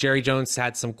back. Jerry Jones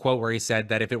had some quote where he said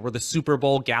that if it were the Super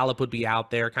Bowl, Gallup would be out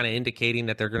there, kind of indicating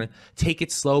that they're going to take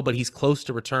it slow, but he's close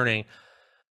to returning.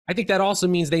 I think that also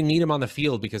means they need him on the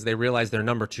field because they realize their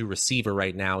number 2 receiver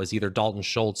right now is either Dalton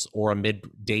Schultz or a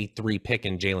mid-day 3 pick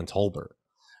in Jalen Tolbert.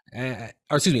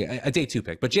 Or excuse me, a day 2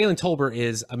 pick. But Jalen Tolbert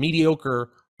is a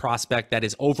mediocre prospect that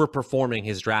is overperforming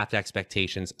his draft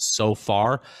expectations so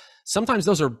far. Sometimes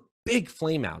those are big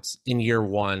flameouts in year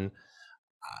 1.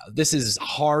 This is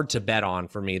hard to bet on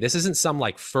for me. This isn't some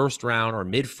like first round or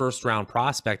mid first round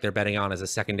prospect they're betting on as a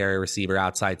secondary receiver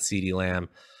outside CeeDee Lamb.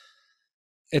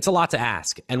 It's a lot to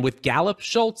ask. And with Gallup,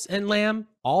 Schultz, and Lamb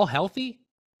all healthy,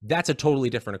 that's a totally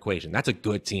different equation. That's a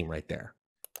good team right there.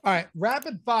 All right,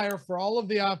 rapid fire for all of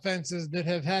the offenses that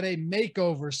have had a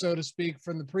makeover, so to speak,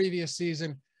 from the previous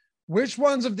season. Which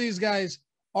ones of these guys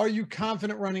are you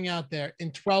confident running out there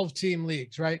in 12-team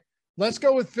leagues, right? Let's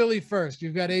go with Philly first.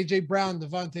 You've got A.J. Brown,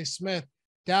 Devontae Smith,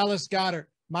 Dallas Goedert.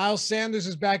 Miles Sanders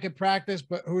is back at practice,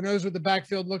 but who knows what the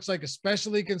backfield looks like,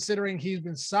 especially considering he's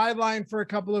been sidelined for a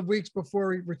couple of weeks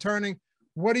before returning.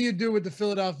 What do you do with the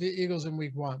Philadelphia Eagles in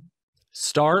week 1?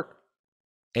 Start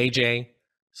A.J.,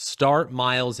 start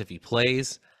Miles if he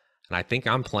plays, and I think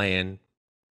I'm playing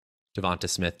Devonta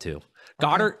Smith too.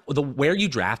 Goddard, where you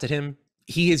drafted him,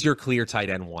 he is your clear tight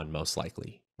end 1 most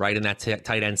likely, right? In that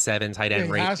tight end 7, tight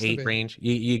end 8 range.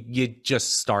 You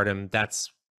just start him. That's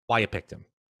why you picked him.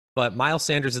 But Miles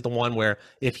Sanders is the one where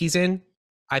if he's in,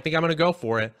 I think I'm going to go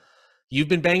for it. You've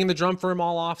been banging the drum for him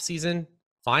all off season.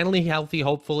 Finally healthy,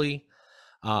 hopefully.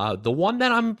 The one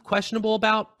that I'm questionable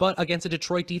about, but against a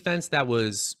Detroit defense that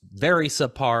was very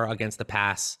subpar against the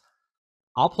pass,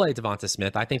 I'll play Devonta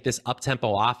Smith. I think this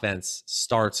up-tempo offense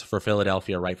starts for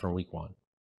Philadelphia right from week 1.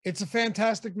 It's a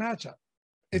fantastic matchup.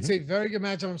 It's a very good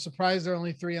matchup. I'm surprised they're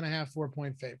only 3.5,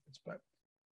 4-point favorites, but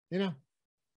you know,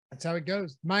 that's how it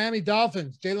goes. Miami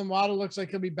Dolphins. Jalen Waddle looks like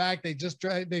he'll be back. They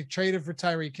traded for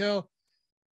Tyreek Hill.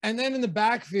 And then in the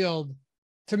backfield,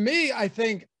 to me, I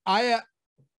think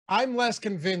I'm less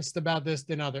convinced about this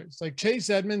than others. Like Chase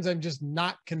Edmonds, I'm just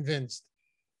not convinced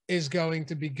is going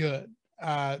to be good.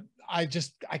 I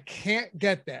can't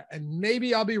get there. And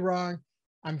maybe I'll be wrong.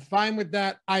 I'm fine with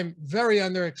that. I'm very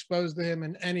underexposed to him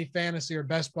in any fantasy or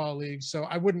best ball leagues, so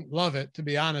I wouldn't love it, to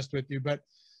be honest with you. But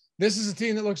this is a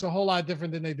team that looks a whole lot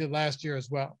different than they did last year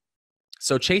as well.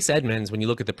 So Chase Edmonds, when you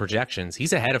look at the projections,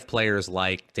 he's ahead of players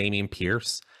like Dameon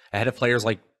Pierce, ahead of players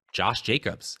like Josh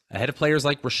Jacobs, ahead of players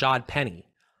like Rashad Penny.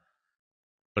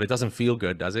 But it doesn't feel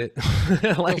good, does it?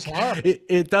 Like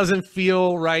it doesn't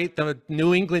feel right. The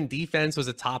New England defense was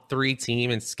a top 3 team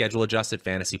in schedule adjusted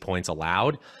fantasy points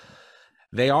allowed.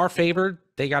 They are favored.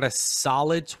 They got a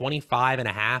solid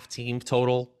 25.5 team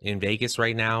total in Vegas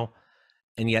right now.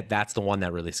 And yet that's the one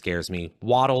that really scares me.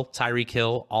 Waddle, Tyreek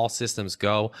Hill, all systems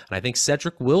go. And I think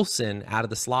Cedric Wilson out of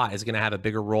the slot is going to have a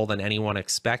bigger role than anyone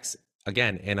expects.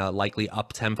 Again, in a likely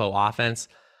up-tempo offense.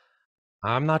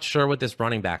 I'm not sure with this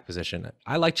running back position.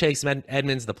 I like Chase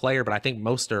Edmonds, the player, but I think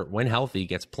Mostert, when healthy,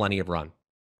 gets plenty of run.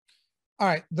 All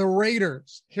right, the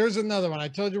Raiders. Here's another one. I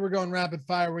told you we're going rapid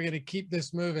fire. We're going to keep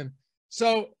this moving.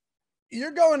 So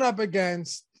you're going up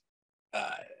against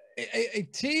a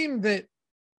team that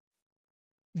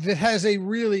has a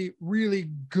really, really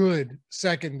good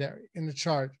secondary in the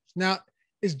Chargers. Now,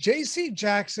 is J.C.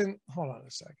 Jackson? Hold on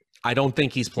a second. I don't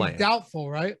think he's playing.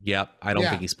 Doubtful, right? Yep, I don't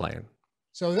think he's playing.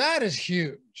 So that is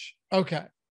huge. Okay.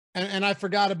 And I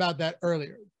forgot about that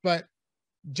earlier. But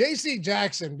J.C.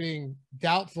 Jackson being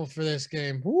doubtful for this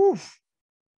game,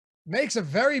 makes a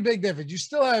very big difference. You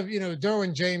still have,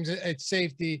 Derwin James at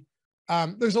safety.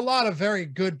 There's a lot of very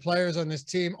good players on this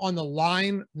team. On the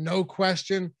line, no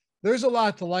question. There's a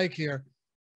lot to like here.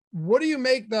 What do you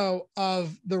make, though,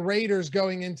 of the Raiders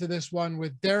going into this one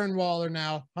with Darren Waller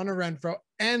now, Hunter Renfrow,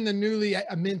 and the newly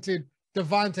minted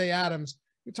Devontae Adams?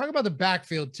 We talk about the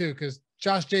backfield, too, because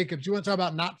Josh Jacobs, you want to talk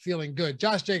about not feeling good.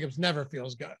 Josh Jacobs never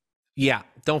feels good. Yeah,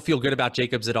 don't feel good about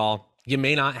Jacobs at all. You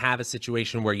may not have a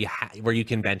situation where you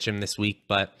can bench him this week,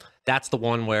 but that's the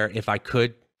one where if I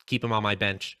could keep him on my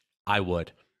bench, I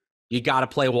would. You got to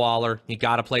play Waller. You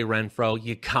got to play Renfro.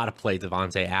 You got to play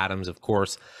Devontae Adams, of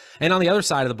course. And on the other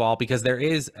side of the ball, because there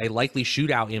is a likely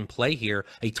shootout in play here,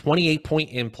 a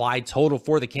 28-point implied total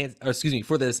for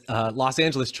the Los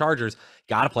Angeles Chargers.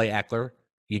 Got to play Eckler.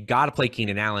 You got to play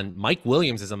Keenan Allen. Mike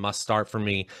Williams is a must start for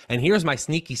me. And here's my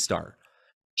sneaky start: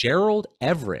 Gerald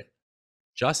Everett.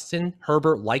 Justin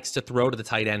Herbert likes to throw to the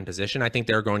tight end position. I think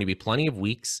there are going to be plenty of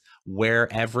weeks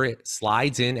where Everett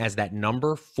slides in as that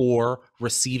number 4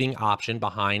 receiving option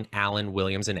behind Allen,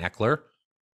 Williams, and Eckler.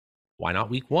 Why not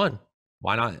week 1?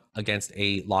 Why not against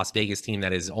a Las Vegas team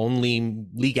that is only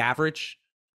league average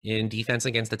in defense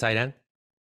against the tight end?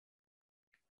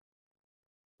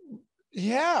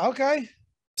 Yeah, okay.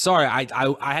 Sorry,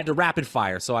 I had to rapid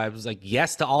fire. So I was like,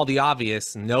 yes to all the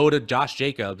obvious, no to Josh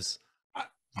Jacobs.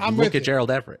 I'm Look with at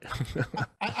Gerald Everett.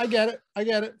 I get it. I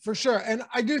get it for sure. And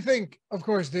I do think, of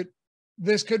course, that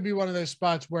this could be one of those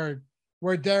spots where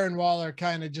Darren Waller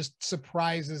kind of just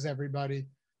surprises everybody,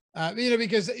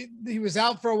 because he was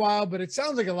out for a while, but it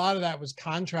sounds like a lot of that was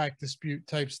contract dispute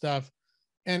type stuff.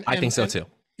 And I think so too.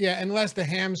 Yeah. And less the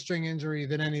hamstring injury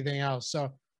than anything else.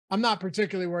 So I'm not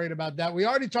particularly worried about that. We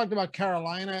already talked about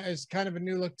Carolina as kind of a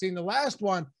new look team. The last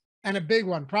one, and a big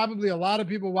one, probably a lot of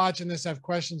people watching this have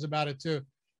questions about it too.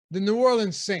 The New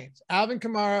Orleans Saints. Alvin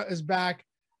Kamara is back,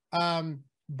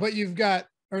 but you've got,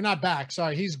 or not back,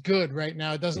 sorry, he's good right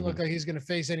now. It doesn't look like he's going to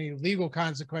face any legal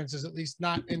consequences, at least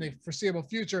not in the foreseeable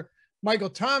future. Michael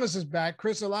Thomas is back.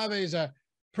 Chris Olave is a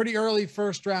pretty early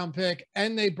first-round pick,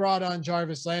 and they brought on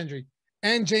Jarvis Landry.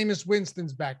 And Jameis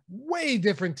Winston's back. Way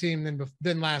different team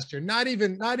than last year. Not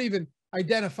even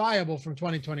identifiable from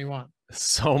 2021.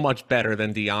 So much better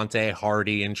than Deontay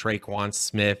Hardy and Traquan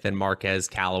Smith and Marquez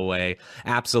Callaway.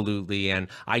 Absolutely. And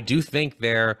I do think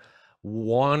they're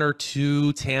 1 or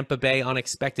 2 Tampa Bay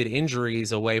unexpected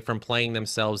injuries away from playing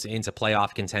themselves into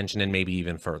playoff contention and maybe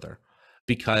even further,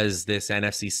 because this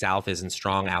NFC South isn't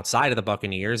strong outside of the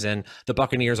Buccaneers, and the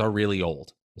Buccaneers are really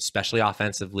old, especially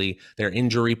offensively. They're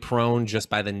injury prone just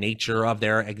by the nature of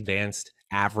their advanced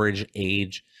average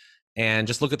age. And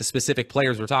just look at the specific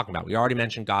players we're talking about. We already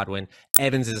mentioned Godwin.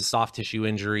 Evans is a soft tissue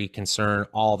injury concern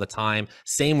all the time.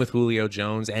 Same with Julio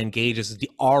Jones, and Gage is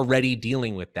already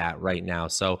dealing with that right now.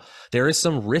 So there is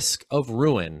some risk of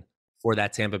ruin for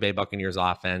that Tampa Bay Buccaneers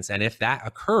offense. And if that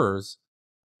occurs,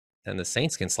 then the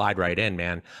Saints can slide right in,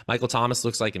 man. Michael Thomas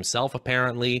looks like himself,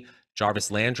 apparently.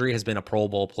 Jarvis Landry has been a Pro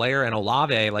Bowl player. And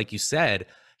Olave, like you said,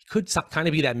 could kind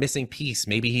of be that missing piece.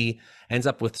 Maybe he ends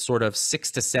up with sort of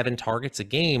 6 to 7 targets a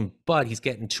game, but he's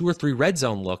getting 2 or 3 red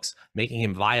zone looks, making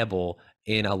him viable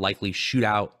in a likely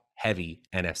shootout heavy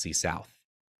NFC South.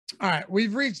 All right.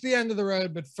 We've reached the end of the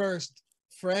road, but first,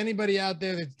 for anybody out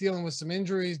there that's dealing with some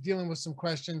injuries, dealing with some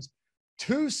questions,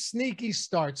 2 sneaky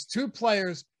starts, 2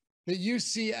 players that you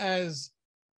see as,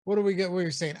 what do we get? What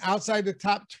you're saying, outside the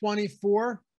top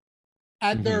 24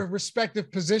 at their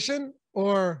respective position,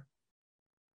 or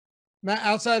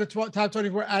outside of top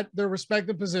 24 at their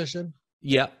respective position?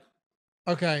 Yep.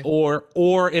 Okay.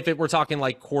 Or if we're talking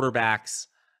like quarterbacks,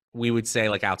 we would say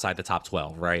like outside the top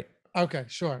 12, right? Okay,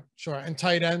 sure. And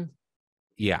tight end?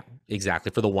 Yeah,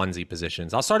 exactly, for the onesie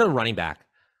positions. I'll start at running back.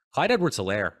 Clyde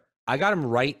Edwards-Helaire. I got him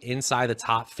right inside the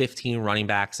top 15 running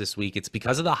backs this week. It's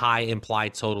because of the high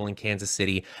implied total in Kansas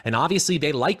City. And obviously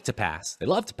they like to pass. They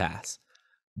love to pass.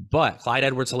 But Clyde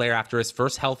Edwards-Helaire, after his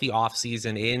first healthy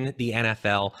offseason in the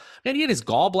NFL, man, he had his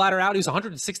gallbladder out. He was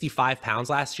 165 pounds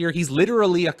last year. He's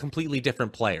literally a completely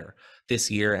different player this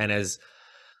year. And as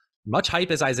much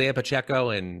hype as Isaiah Pacheco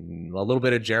and a little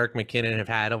bit of Jerick McKinnon have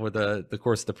had over the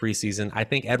course of the preseason, I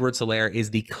think Edwards-Helaire is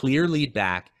the clear lead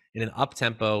back in an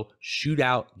up-tempo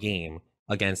shootout game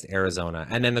against Arizona.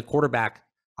 And then the quarterback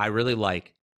I really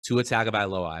like, Tua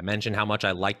Tagovailoa. I mentioned how much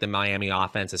I like the Miami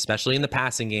offense, especially in the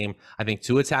passing game. I think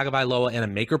Tua Tagovailoa in a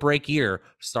make-or-break year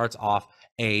starts off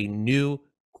a new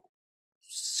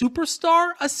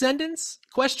superstar ascendance, ?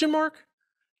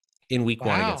 In week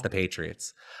 1 against the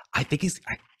Patriots. I think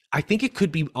it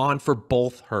could be on for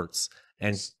both Hurts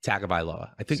and Tagovailoa.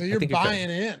 So you're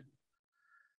buying in.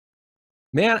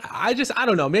 Man, I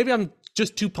don't know. Maybe I'm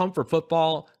just too pumped for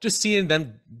football. Just seeing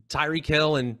them, Tyreek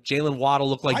Hill and Jalen Waddle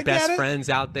look like best friends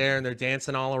out there, and they're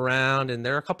dancing all around. And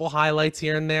there are a couple highlights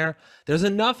here and there. There's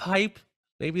enough hype.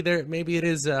 Maybe it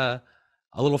is a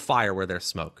little fire where there's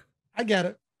smoke. I get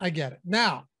it.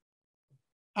 Now,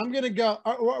 I'm gonna go.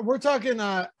 We're talking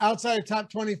outside top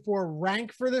 24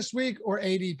 rank for this week or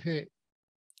ADP.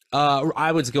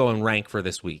 I would go and rank for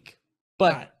this week,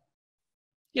 but. Right.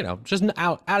 Just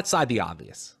outside the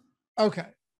obvious. Okay.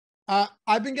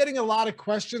 I've been getting a lot of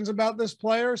questions about this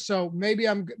player, so maybe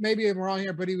I'm wrong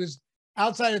here, but he was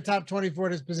outside the top 24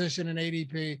 at his position in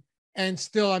ADP, and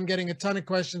still I'm getting a ton of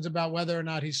questions about whether or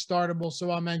not he's startable, so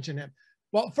I'll mention him.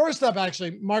 Well, first up,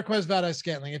 actually, Marquez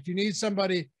Valdes-Scantling. If you need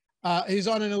somebody, he's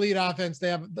on an elite offense. They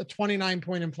have the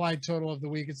 29-point implied total of the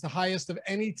week. It's the highest of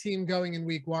any team going in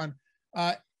week one.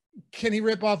 Can he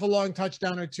rip off a long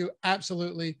touchdown or two?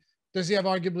 Absolutely. Does he have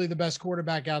arguably the best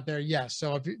quarterback out there? Yes.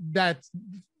 So that's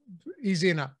easy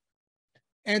enough.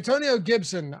 Antonio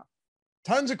Gibson,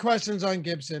 tons of questions on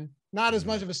Gibson. Not as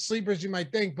much of a sleeper as you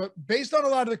might think, but based on a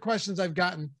lot of the questions I've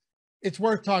gotten, it's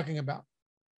worth talking about.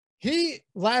 He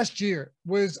last year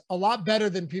was a lot better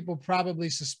than people probably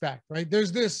suspect, right?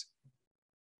 There's this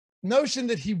notion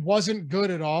that he wasn't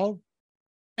good at all.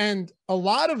 And a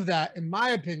lot of that, in my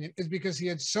opinion, is because he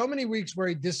had so many weeks where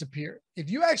he disappeared.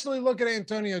 If you actually look at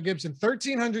Antonio Gibson,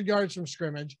 1,300 yards from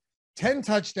scrimmage, 10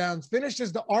 touchdowns, finished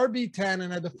as the RB10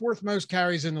 and had the fourth most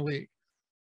carries in the league.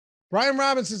 Brian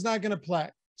Robinson's not going to play.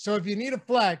 So if you need a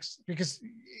flex, because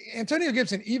Antonio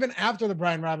Gibson, even after the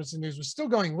Brian Robinson news, was still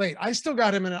going late. I still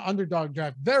got him in an underdog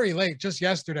draft very late, just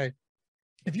yesterday.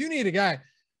 If you need a guy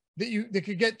that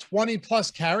could get 20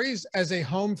 plus carries as a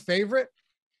home favorite,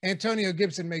 Antonio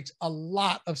Gibson makes a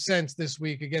lot of sense this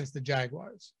week against the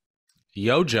Jaguars.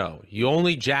 Yo, Joe, you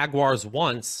only Jaguars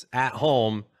once at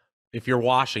home. If you're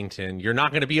Washington, you're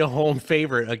not going to be a home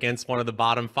favorite against one of the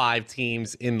bottom 5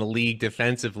 teams in the league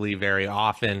defensively very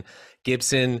often.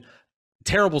 Gibson,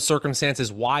 terrible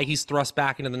circumstances why he's thrust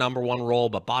back into the number 1 role,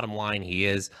 but bottom line, he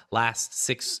is. Last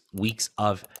 6 weeks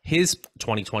of his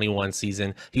 2021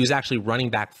 season, he was actually running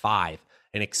back 5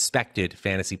 in expected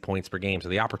fantasy points per game. So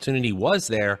the opportunity was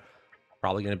there,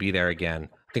 probably going to be there again.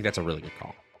 I think that's a really good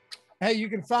call. Hey, you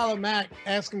can follow Matt,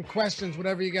 ask him questions,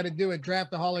 whatever you got to do at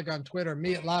Draftaholic on Twitter,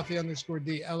 me at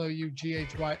Loughy_D,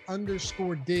 LOUGHY_D.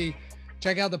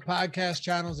 Check out the podcast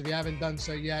channels if you haven't done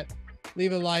so yet.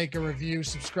 Leave a like, a review,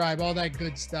 subscribe, all that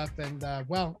good stuff. And,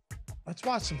 well, let's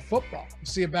watch some football. We'll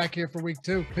see you back here for week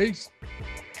 2. Peace.